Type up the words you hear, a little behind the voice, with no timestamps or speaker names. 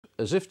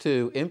As if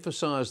to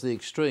emphasise the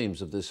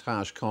extremes of this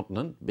harsh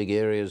continent, big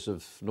areas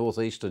of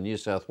northeastern New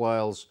South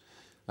Wales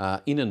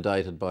are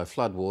inundated by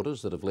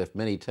floodwaters that have left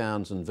many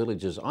towns and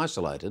villages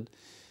isolated,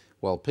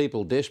 while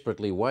people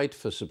desperately wait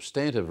for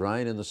substantive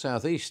rain in the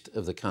southeast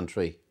of the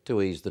country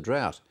to ease the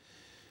drought.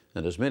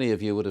 And as many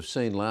of you would have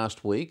seen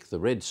last week, the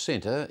red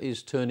centre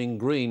is turning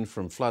green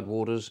from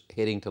floodwaters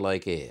heading to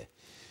Lake Eyre.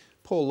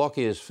 Paul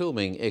Lockyer's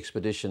filming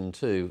expedition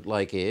to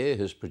Lake Eyre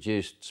has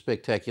produced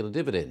spectacular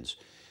dividends,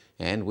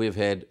 and we've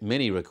had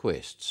many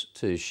requests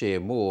to share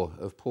more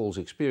of Paul's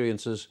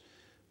experiences,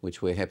 which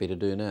we're happy to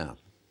do now.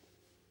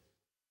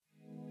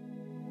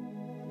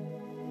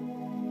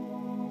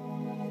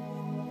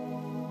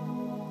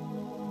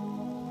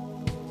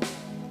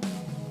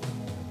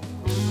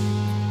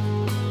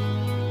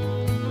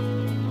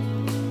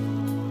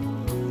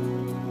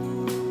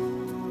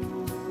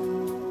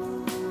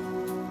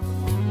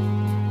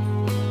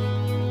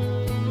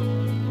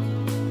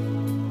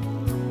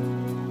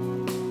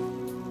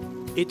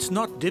 It's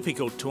not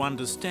difficult to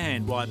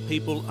understand why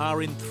people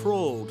are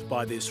enthralled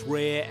by this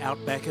rare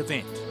outback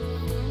event.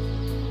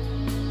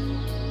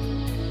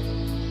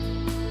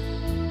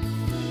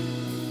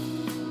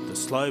 The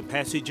slow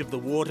passage of the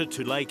water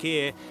to Lake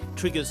Eyre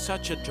triggers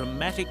such a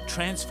dramatic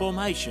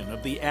transformation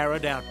of the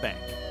arid outback.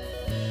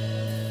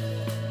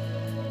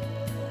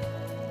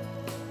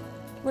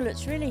 Well,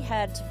 it's really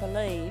hard to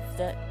believe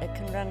that it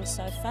can run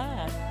so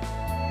far.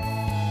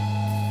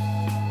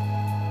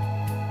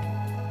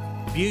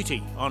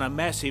 Beauty on a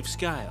massive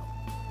scale.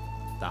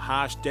 The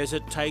harsh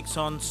desert takes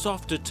on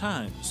softer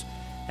tones,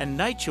 and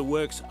nature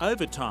works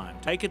overtime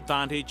to take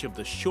advantage of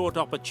the short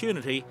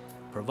opportunity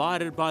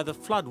provided by the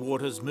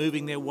floodwaters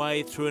moving their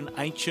way through an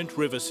ancient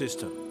river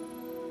system.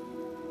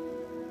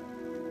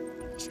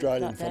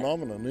 Australian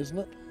phenomenon, isn't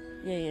it?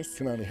 Yes.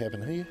 Can only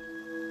happen here.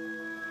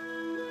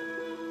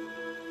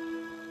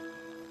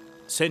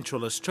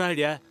 Central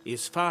Australia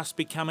is fast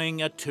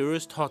becoming a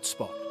tourist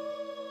hotspot.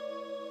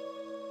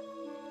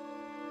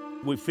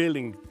 We're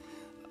fielding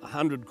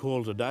 100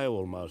 calls a day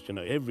almost, you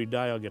know. Every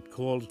day I get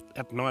calls,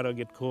 at night I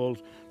get calls.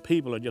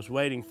 People are just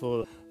waiting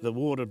for the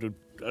water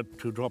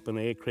to drop in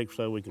the Eyre Creek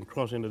so we can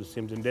cross into the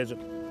Simpson Desert.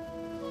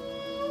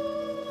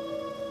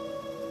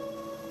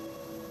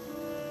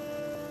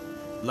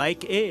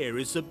 Lake Eyre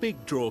is a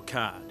big draw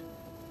card.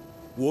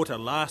 Water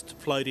last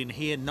flowed in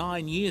here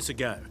 9 years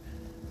ago,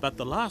 but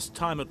the last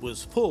time it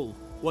was full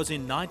was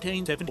in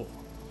 1974.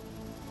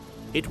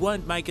 It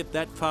won't make it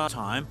that far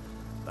time,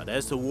 but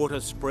as the water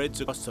spreads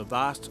across the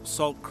vast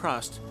salt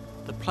crust,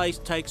 the place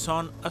takes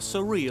on a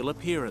surreal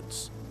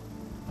appearance.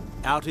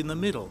 Out in the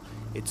middle,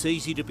 it's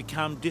easy to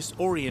become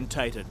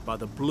disorientated by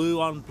the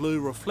blue-on-blue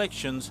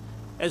reflections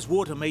as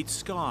water meets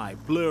sky,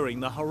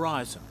 blurring the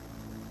horizon.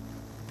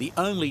 The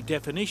only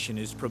definition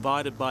is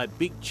provided by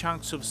big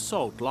chunks of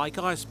salt, like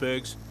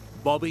icebergs,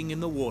 bobbing in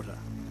the water.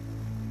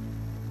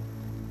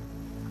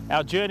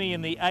 Our journey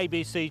in the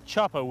ABC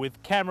chopper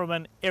with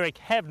cameraman Eric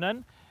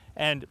Havnan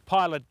and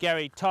pilot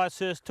Gary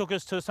Ticehurst took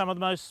us to some of the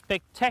most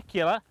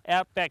spectacular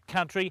outback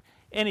country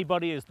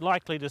anybody is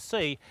likely to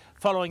see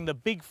following the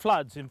big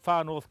floods in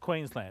far north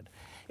Queensland.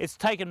 It's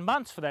taken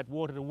months for that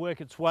water to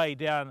work its way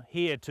down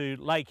here to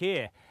Lake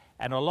Eyre,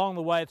 and along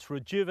the way it's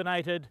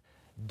rejuvenated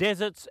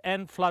deserts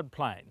and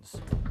floodplains.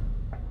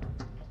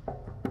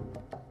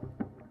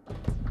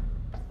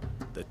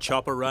 The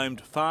chopper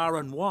roamed far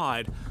and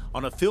wide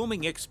on a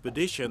filming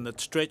expedition that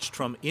stretched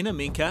from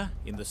Innerminka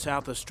in the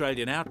South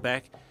Australian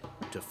outback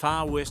to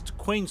far west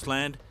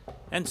Queensland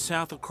and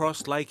south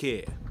across Lake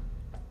Eyre.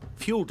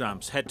 Fuel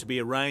dumps had to be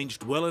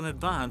arranged well in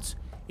advance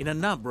in a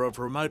number of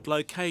remote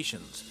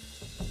locations,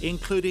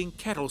 including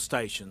cattle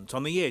stations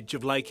on the edge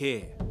of Lake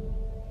Eyre.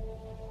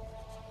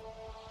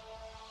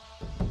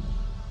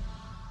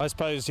 I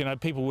suppose, you know,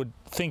 people would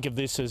think of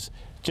this as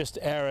just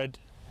arid,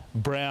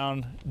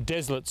 brown,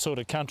 desolate sort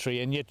of country,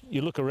 and yet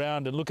you look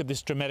around and look at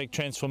this dramatic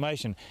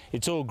transformation.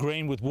 It's all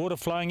green with water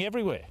flowing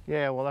everywhere.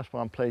 Yeah, well, that's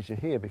why I'm pleased you're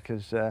here,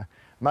 because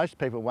most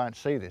people won't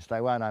see this. They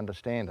won't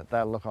understand it.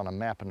 They'll look on a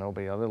map and there'll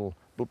be a little,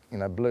 you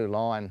know, blue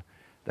line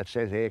that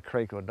says Eyre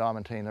Creek or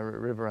Diamantina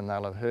River, and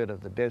they'll have heard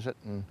of the desert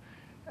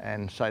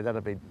and say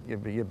that'll be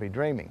you'd be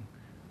dreaming.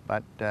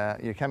 But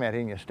you come out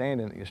here and you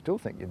stand in it, you still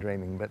think you're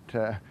dreaming. But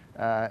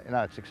you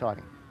know, it's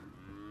exciting.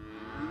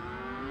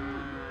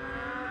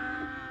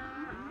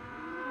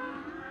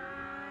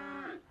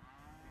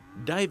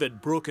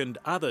 David, Brooke and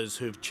others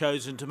who've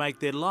chosen to make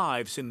their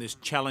lives in this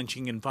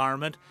challenging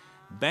environment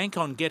bank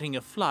on getting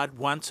a flood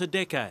once a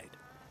decade,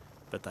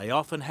 but they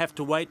often have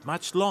to wait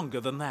much longer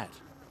than that.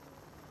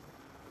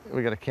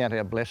 We've got to count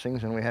our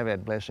blessings, and we have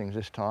had blessings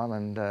this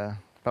time,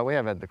 but we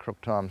have had the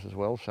crook times as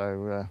well,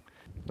 so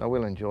I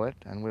will enjoy it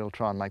and we'll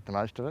try and make the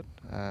most of it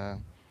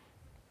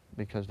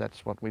because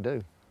that's what we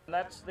do.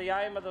 That's the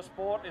aim of the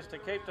sport, is to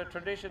keep the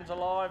traditions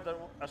alive that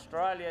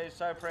Australia is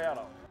so proud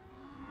of.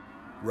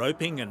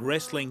 Roping and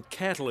wrestling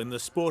cattle in the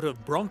sport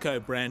of bronco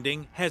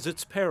branding has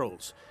its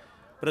perils,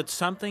 but it's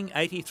something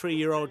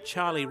 83-year-old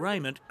Charlie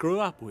Raymond grew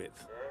up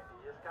with.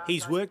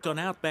 He's worked on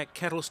outback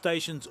cattle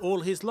stations all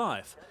his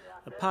life,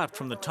 apart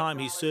from the time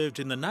he served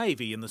in the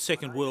Navy in the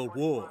Second World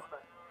War.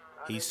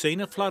 He's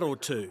seen a flood or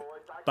two,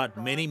 but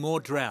many more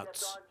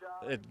droughts.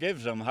 It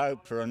gives them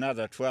hope for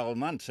another 12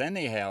 months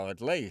anyhow,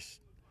 at least.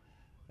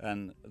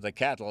 And the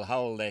cattle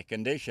hold their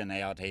condition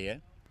out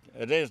here.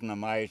 It is an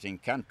amazing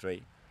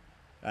country.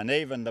 And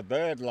even the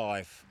bird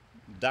life,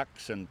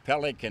 ducks and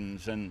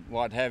pelicans and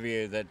what have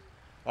you, that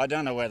I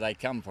don't know where they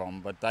come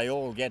from, but they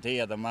all get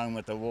here the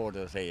moment the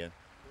water's here.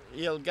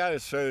 You'll go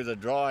through the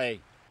dry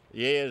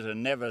years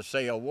and never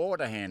see a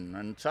water hen,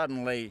 and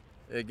suddenly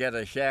you get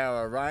a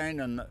shower of rain,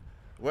 and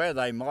where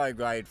they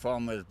migrate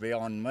from is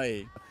beyond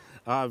me.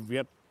 I've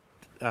yet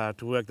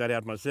to work that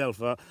out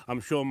myself. I'm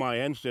sure my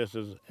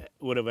ancestors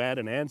would have had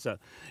an answer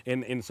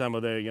in some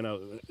of their,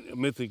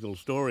 mythical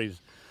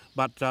stories.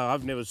 But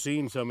I've never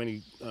seen so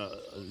many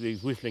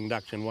these whistling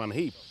ducks in one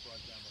heap.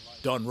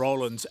 Don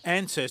Rowland's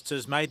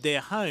ancestors made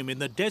their home in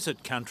the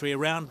desert country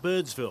around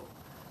Birdsville.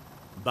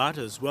 But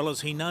as well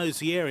as he knows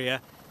the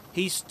area,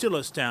 he's still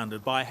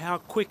astounded by how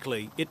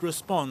quickly it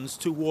responds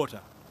to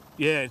water.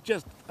 Yeah, it's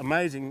just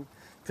amazing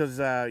because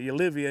you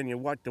live here and you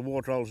watch the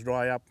water holes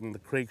dry up and the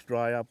creeks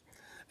dry up,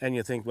 and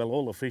you think, well,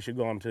 all the fish are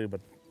gone too,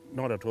 but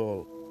not at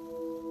all.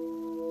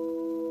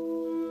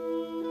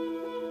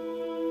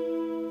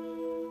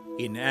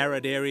 In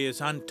arid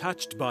areas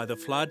untouched by the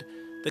flood,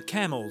 the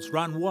camels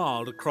run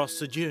wild across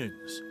the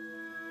dunes.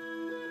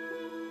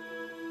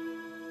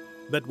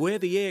 But where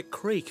the Eyre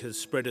Creek has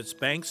spread its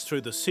banks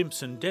through the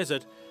Simpson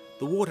Desert,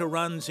 the water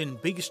runs in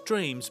big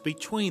streams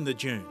between the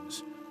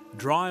dunes,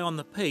 dry on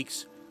the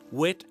peaks,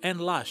 wet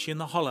and lush in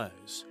the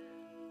hollows.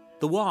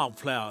 The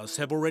wildflowers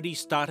have already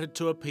started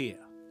to appear.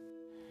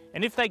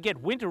 And if they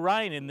get winter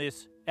rain in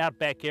this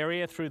outback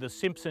area through the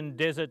Simpson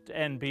Desert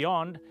and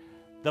beyond,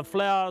 the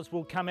flowers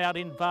will come out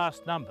in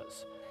vast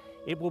numbers.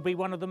 It will be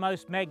one of the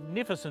most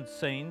magnificent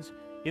scenes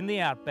in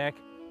the outback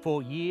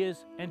for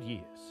years and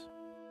years.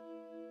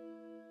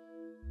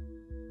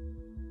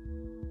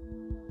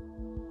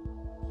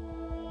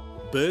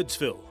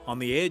 Birdsville, on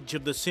the edge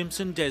of the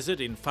Simpson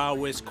Desert in far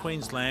west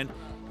Queensland,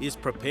 is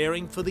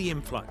preparing for the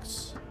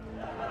influx.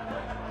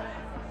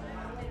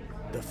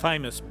 The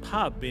famous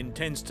pub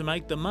intends to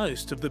make the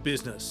most of the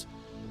business,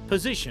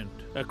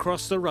 positioned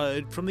across the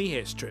road from the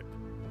airstrip.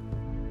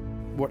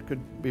 What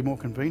could be more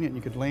convenient?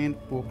 You could land,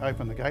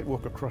 open the gate,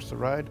 walk across the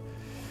road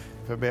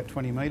for about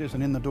 20 metres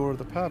and in the door of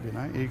the pub,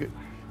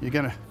 You're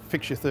going to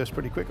fix your thirst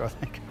pretty quick, I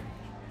think.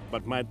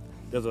 But, mate,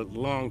 there's a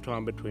long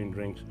time between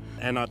drinks.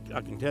 And I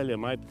can tell you,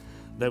 mate,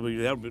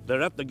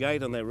 they're at the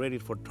gate and they're ready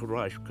to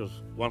rush, because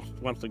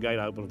once the gate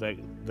opens,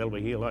 they'll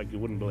be here like you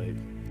wouldn't believe.